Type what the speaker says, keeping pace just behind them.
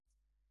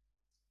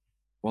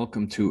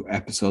Welcome to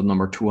episode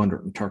number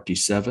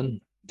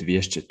 237,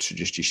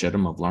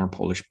 237 of Learn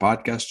Polish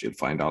Podcast. You'll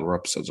find all our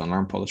episodes on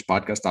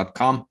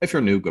learnpolishpodcast.com. If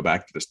you're new, go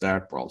back to the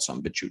start. We're also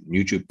on BitChute and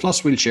YouTube.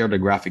 Plus, we'll share the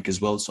graphic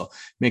as well. So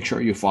make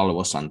sure you follow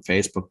us on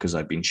Facebook because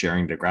I've been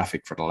sharing the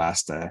graphic for the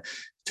last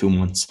 2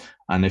 months.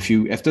 And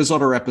if there's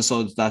other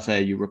episodes that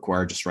you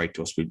require, just write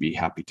to us. We'd be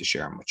happy to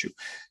share them with you.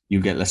 You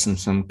get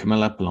lessons from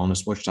Camilla,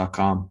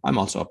 polonuswitch.com. I'm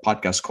also a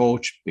podcast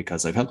coach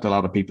because I've helped a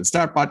lot of people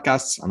start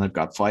podcasts, and I've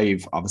got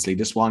 5. Obviously,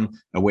 this one,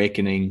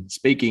 Awakening,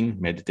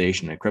 Speaking,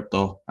 Meditation, and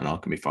Crypto, and all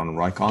can be found on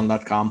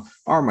roycon.com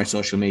or my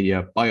social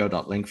media,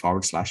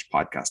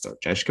 bio.link/podcaster.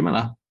 Cześć,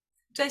 Camilla.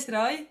 Cześć,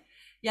 Roy.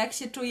 Jak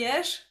się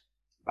czujesz?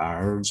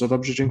 Bardzo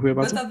dobrze, dziękuję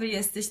bardzo. Gotowy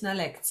jesteś na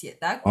lekcję,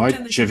 tak?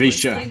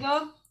 Oczywiście.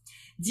 Polskiego.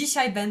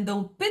 Dzisiaj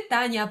będą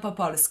pytania po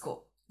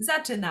polsku.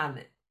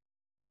 Zaczynamy.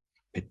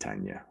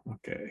 Pytania.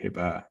 Okej,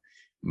 chyba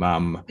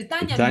mam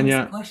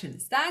pytania.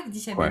 Questions, tak?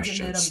 Dzisiaj questions,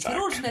 będziemy robić tak.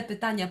 różne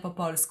pytania po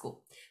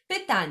polsku.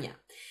 Pytania.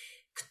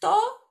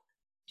 Kto,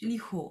 czyli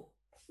who.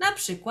 Na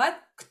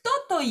przykład, kto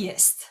to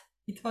jest?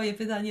 I twoje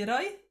pytanie,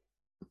 Roy?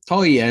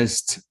 To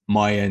jest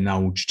moja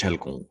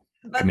nauczycielką,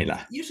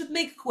 Camilla. You should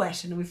make a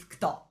question with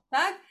kto,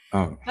 tak?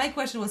 Oh. My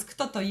question was,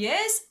 kto to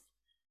jest?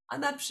 A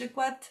na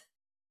przykład...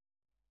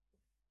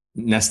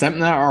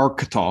 Następne or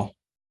kto?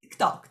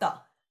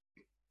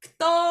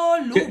 Kto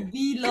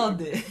lubi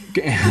lody?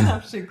 Na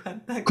przykład,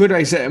 tak. Could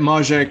I say,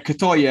 może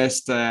kto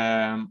jest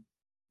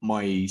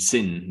mój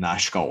syn na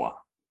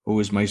szkoła?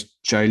 Who is my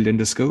child in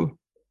the school?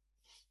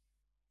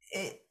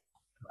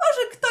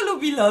 Może kto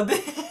lubi lody?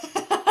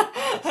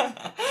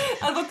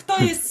 Albo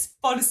kto jest z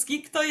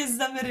Polski, kto jest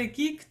z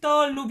Ameryki,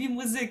 kto lubi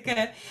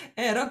muzykę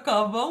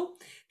rockową.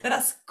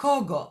 Teraz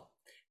kogo?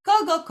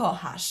 Kogo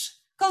kochasz?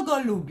 Kogo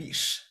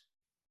lubisz?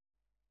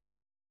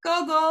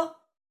 Kogo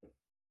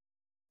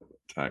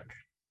tak.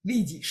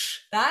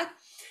 widzisz, tak?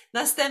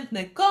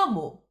 Następne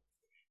komu?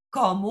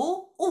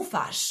 Komu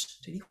ufasz?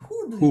 Czyli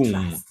who do you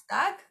trust,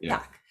 tak?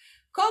 Yeah. Tak.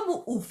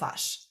 Komu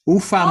ufasz?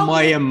 Ufam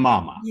mojej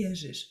mama.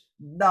 Wierzysz.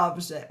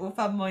 Dobrze,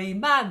 ufam mojej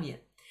mamie.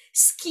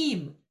 Z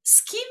kim?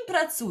 Z kim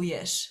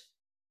pracujesz?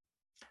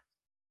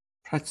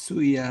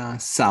 Pracuję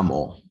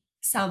samo.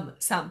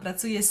 Sam,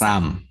 pracuję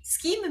sam. Z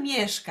kim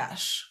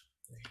mieszkasz?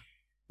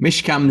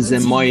 Mieszkam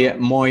z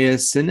moim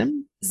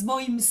synem. Z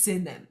moim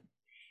synem.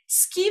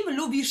 Z kim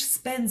lubisz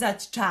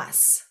spędzać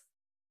czas?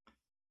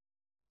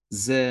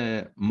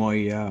 Z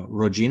moją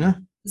rodziną.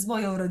 Z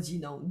moją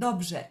rodziną.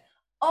 Dobrze.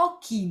 O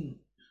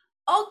kim?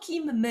 O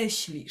kim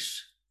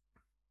myślisz?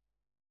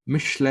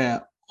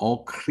 Myślę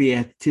o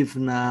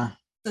kreatywna.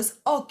 To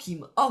jest o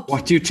kim?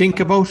 What do you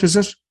think about, is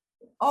it?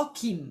 O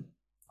kim?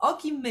 O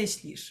kim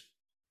myślisz?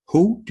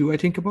 Who do I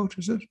think about,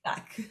 is it?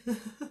 Tak.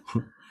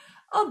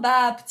 O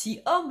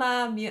babci, o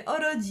mamie, o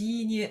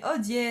rodzinie, o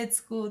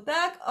dziecku,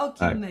 tak? O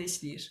kim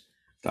myślisz?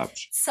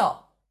 Dobrze.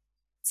 Co?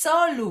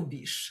 Co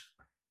lubisz?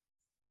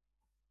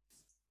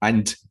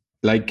 And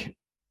like,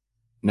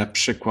 na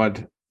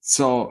przykład,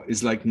 co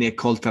is like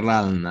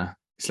niekulturalne?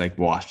 It's like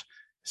what?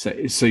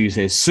 So you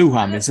say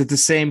słucham. Is it the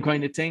same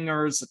kind of thing,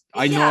 or is it,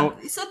 I know?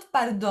 It's not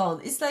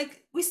pardon. It's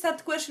like we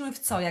start question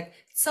with co, jak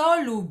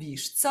co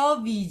lubisz,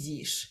 co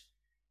widzisz,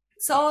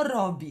 co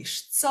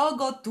robisz, co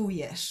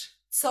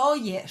gotujesz, co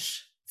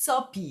jesz,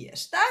 co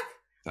pijesz, tak?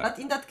 But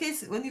in that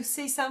case, when you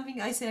say something,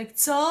 I say like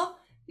co?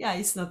 Yeah,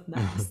 it's not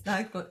nice,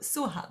 tak? Bo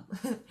słucham.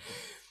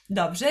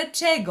 Dobrze,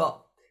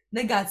 czego?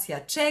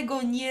 Negacja.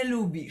 Czego nie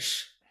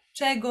lubisz?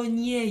 Czego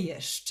nie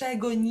jesz?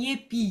 Czego nie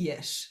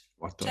pijesz?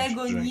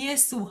 Czego nie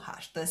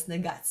słuchasz? To jest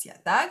negacja,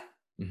 tak?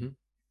 Mhm.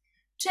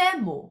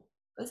 Czemu?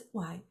 To jest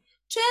why.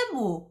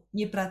 Czemu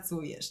nie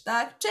pracujesz,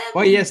 tak? Czemu?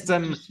 Bo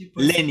jestem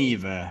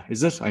leniwy.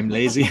 Is it? I'm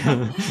lazy.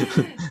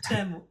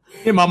 Czemu?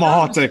 Nie mam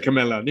ochoty,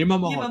 Camilla. Nie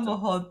mam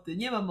ochoty.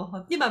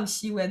 Nie mam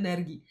siły,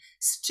 energii.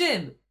 Z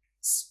czym?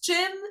 Z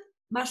czym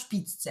masz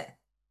pizzę?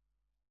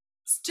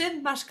 Z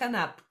czym masz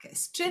kanapkę?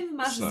 Z czym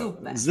masz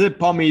zupę? Z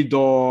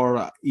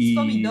pomidor i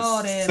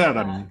pomidorem,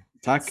 serem.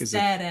 Tak? Z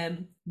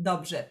serem.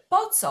 Dobrze.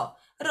 Po co?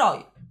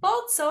 Roy,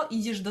 po co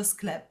idziesz do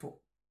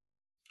sklepu?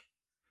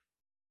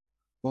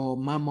 Bo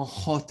mam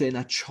ochotę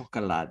na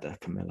czekoladę,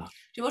 Camilla.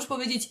 Czyli możesz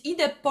powiedzieć,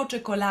 idę po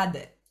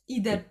czekoladę.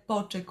 Idę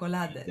po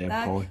czekoladę,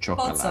 tak?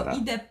 Po co?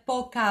 Idę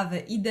po kawę,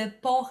 idę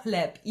po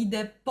chleb,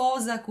 idę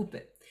po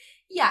zakupy.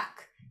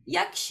 Jak?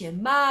 Jak się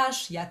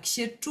masz? Jak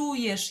się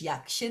czujesz?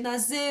 Jak się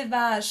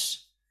nazywasz?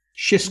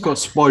 Wszystko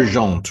w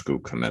porządku,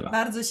 Camilla.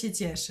 Bardzo się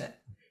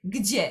cieszę.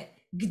 Gdzie?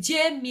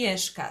 Gdzie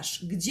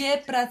mieszkasz? Gdzie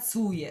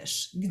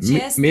pracujesz?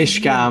 Gdzie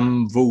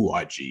mieszkam w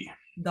Łodzi.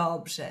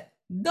 Dobrze.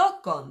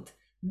 Dokąd?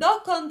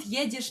 Dokąd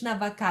jedziesz na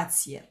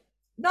wakacje?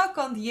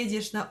 Dokąd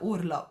jedziesz na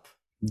urlop?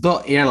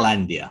 Do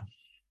Irlandii.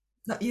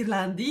 Do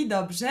Irlandii,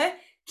 dobrze.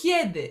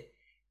 Kiedy?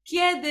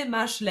 Kiedy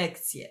masz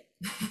lekcje?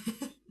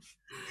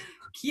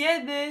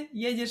 Kiedy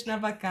jedziesz na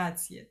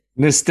wakacje?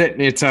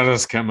 Niestety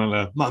teraz,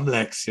 Camilla, mam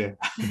lekcję.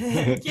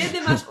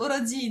 Kiedy masz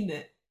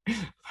urodziny?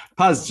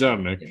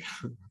 Październik.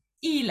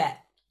 Ile?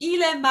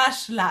 Ile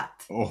masz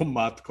lat? O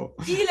matko.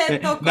 Ile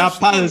to kosztuje? Na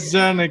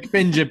październik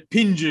będzie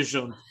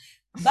 50.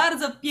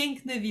 Bardzo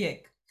piękny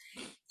wiek.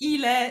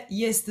 ile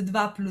jest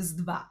 2 plus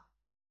 2?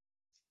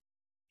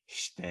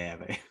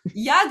 4.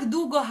 Jak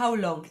długo, how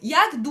long?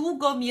 Jak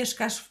długo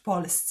mieszkasz w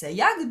Polsce?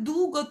 Jak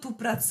długo tu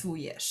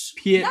pracujesz?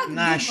 Jak długo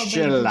 15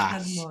 będziesz lat.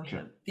 nad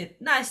morzem?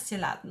 15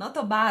 lat, no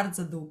to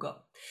bardzo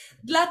długo.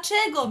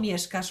 Dlaczego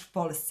mieszkasz w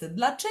Polsce?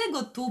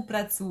 Dlaczego tu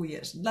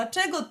pracujesz?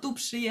 Dlaczego tu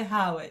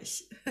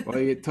przyjechałeś? Bo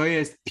to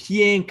jest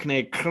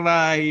piękny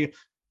kraj,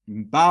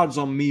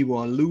 bardzo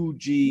miło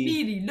ludzi.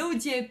 Mili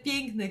ludzie,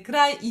 piękny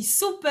kraj i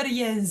super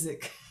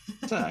język.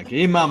 Tak,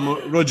 i mam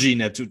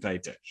rodzinę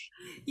tutaj też.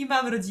 I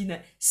mam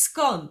rodzinę.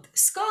 Skąd?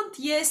 Skąd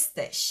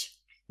jesteś?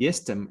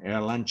 Jestem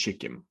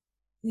Irlandczykiem.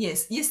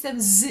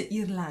 Jestem z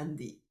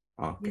Irlandii.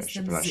 Okej,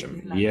 Jestem przepraszam. z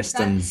Irlandii,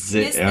 Jestem tak? z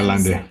Jestem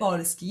Irlandii. z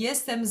Polski,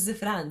 jestem z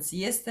Francji,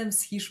 jestem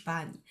z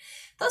Hiszpanii.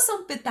 To są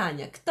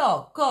pytania: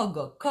 kto,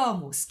 kogo,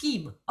 komu, z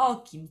kim, o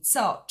kim,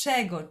 co,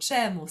 czego,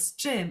 czemu, z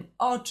czym,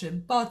 o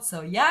czym, po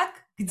co,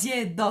 jak,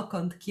 gdzie,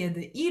 dokąd,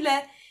 kiedy,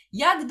 ile,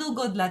 jak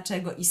długo,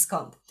 dlaczego i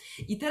skąd.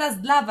 I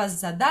teraz dla Was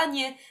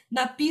zadanie: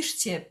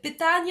 napiszcie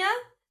pytania,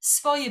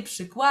 swoje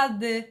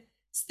przykłady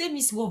z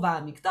tymi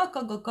słowami: kto,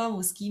 kogo,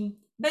 komu, z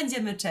kim.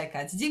 Będziemy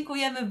czekać.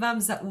 Dziękujemy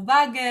Wam za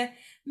uwagę.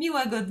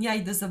 Miłego dnia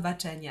i do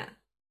zobaczenia.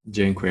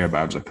 Dziękuję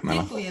bardzo,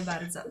 Camilla. Dziękuję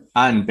bardzo.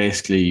 And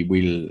basically,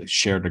 we'll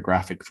share the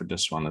graphic for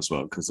this one as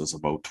well, because there's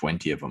about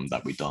 20 of them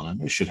that we've done,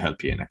 and it should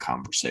help you in a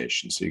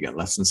conversation. So you get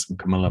lessons from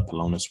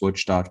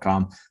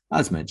CamillaPolonasWitch.com.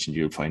 As mentioned,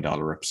 you'll find all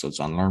our episodes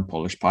on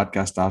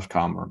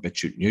LearnPolishPodcast.com or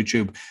BitChute and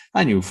YouTube,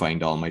 and you'll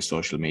find all my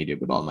social media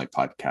with all my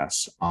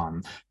podcasts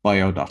on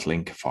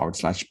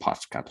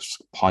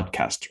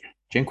bio.link/podcaster.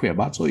 Dziękuję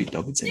bardzo i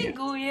do widzenia.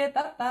 Dziękuję,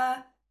 pa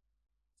pa.